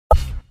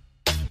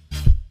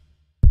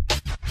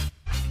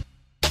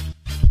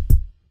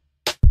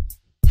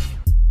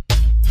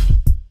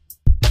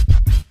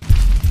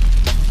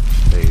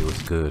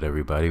Good,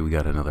 everybody? We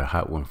got another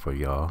hot one for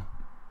y'all.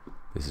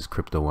 This is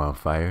Crypto on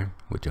Fire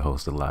with your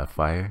host, Live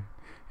Fire.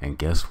 And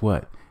guess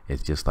what?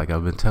 It's just like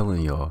I've been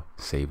telling y'all.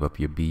 Save up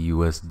your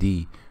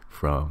BUSD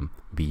from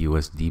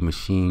BUSD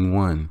Machine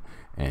 1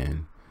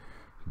 and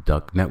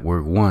Duck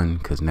Network 1,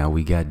 because now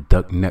we got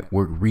Duck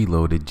Network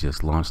Reloaded,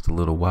 just launched a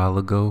little while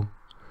ago.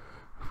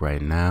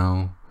 Right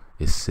now,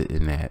 it's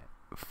sitting at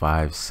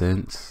 5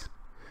 cents.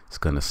 It's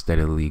going to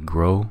steadily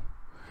grow.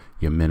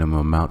 Your minimum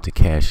amount to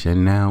cash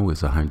in now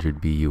is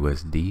 100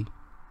 BUSD.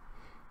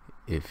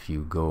 If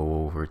you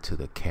go over to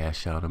the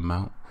cash out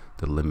amount,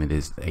 the limit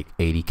is like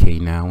 80K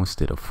now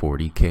instead of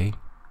 40K.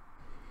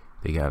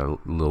 They got a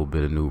little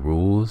bit of new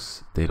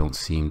rules. They don't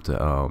seem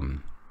to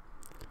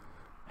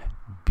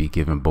be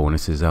giving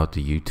bonuses out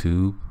to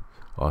YouTube.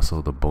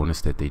 Also, the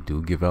bonus that they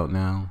do give out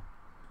now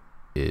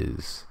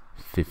is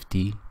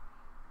 50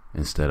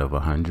 instead of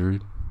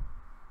 100.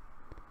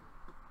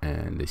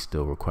 And they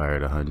still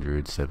required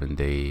 107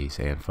 days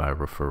and 5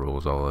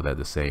 referrals, all of that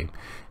the same.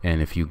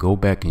 And if you go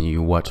back and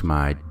you watch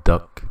my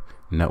Duck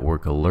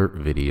Network alert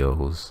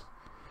videos,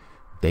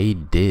 they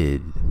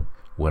did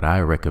what I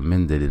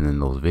recommended in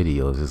those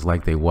videos. It's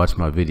like they watched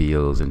my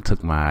videos and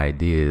took my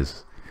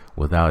ideas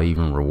without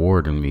even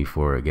rewarding me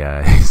for it,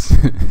 guys.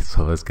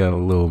 So it's got a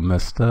little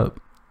messed up,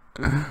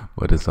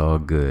 but it's all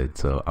good.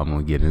 So I'm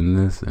gonna get in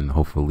this and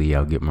hopefully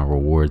I'll get my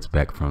rewards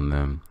back from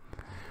them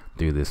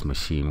through this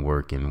machine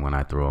working when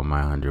I throw in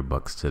my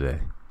 $100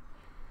 today.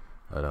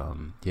 But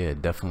yeah,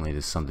 definitely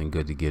this is something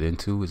good to get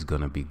into. It's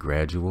gonna be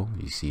gradual.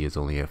 You see it's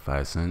only at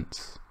 5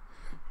 cents.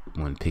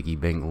 When Piggy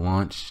Bank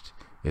launched,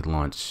 it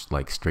launched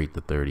like straight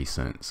to 30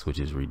 cents, which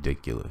is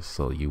ridiculous.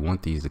 So you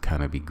want these to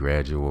kind of be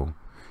gradual.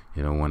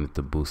 You don't want it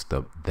to boost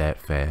up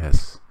that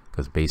fast,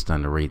 because based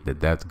on the rate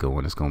that that's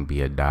going, it's going to be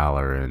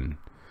 $1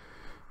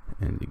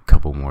 in a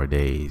couple more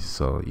days.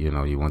 So you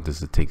know, you want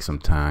this to take some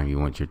time. You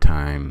want your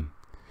time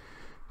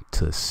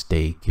to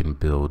stake and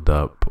build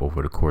up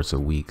over the course of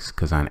weeks,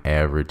 because on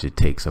average it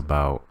takes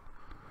about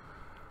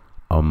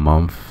a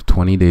month,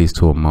 20 days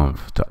to a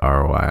month to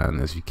ROI on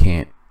this. You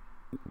can't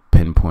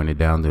pinpoint it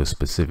down to a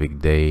specific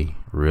day.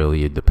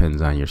 Really, it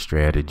depends on your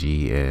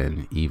strategy,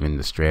 and even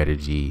the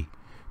strategy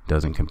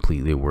doesn't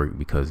completely work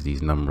because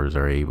these numbers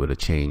are able to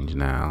change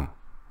now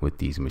with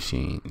these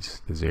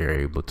machines, because they're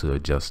able to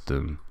adjust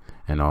them.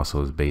 And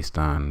also it's based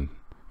on,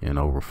 you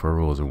know,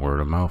 referrals and word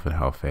of mouth and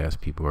how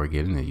fast people are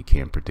getting it. You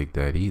can't predict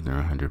that either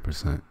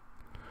 100%.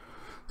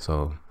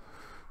 So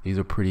these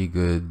are pretty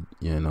good,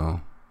 you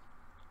know,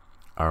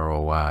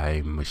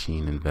 ROI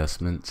machine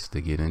investments to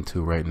get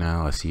into right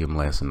now. I see them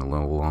lasting a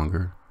little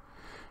longer.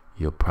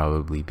 You'll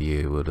probably be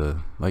able to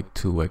like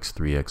 2x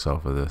 3x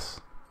off of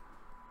this.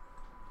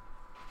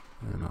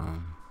 And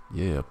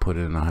yeah, put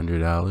in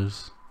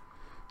 $100,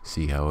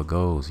 see how it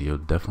goes. You'll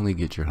definitely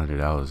get your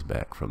 $100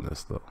 back from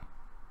this though.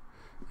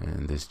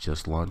 And this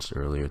just launched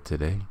earlier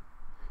today.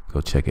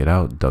 Go check it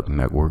out, Duck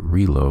Network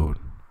Reload.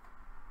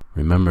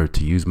 Remember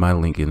to use my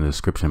link in the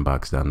description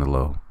box down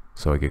below,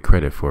 so I get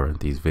credit for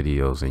these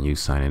videos and you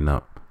signing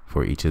up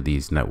for each of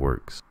these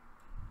networks.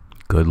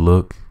 Good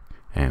luck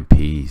and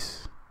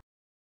peace.